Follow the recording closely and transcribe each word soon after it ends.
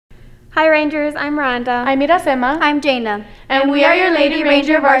Hi Rangers, I'm Miranda. I'm Iracema. I'm Jaina. And we are your Lady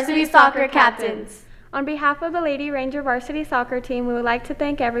Ranger Varsity Soccer Captains. On behalf of the Lady Ranger Varsity Soccer team, we would like to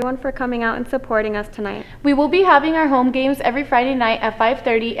thank everyone for coming out and supporting us tonight. We will be having our home games every Friday night at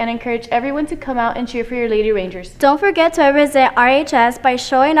 5:30 and encourage everyone to come out and cheer for your Lady Rangers. Don't forget to visit RHS by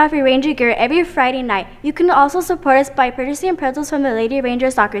showing off your Ranger gear every Friday night. You can also support us by purchasing pretzels from the Lady Ranger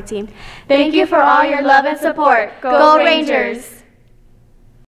Soccer team. Thank you for all your love and support. Go Rangers!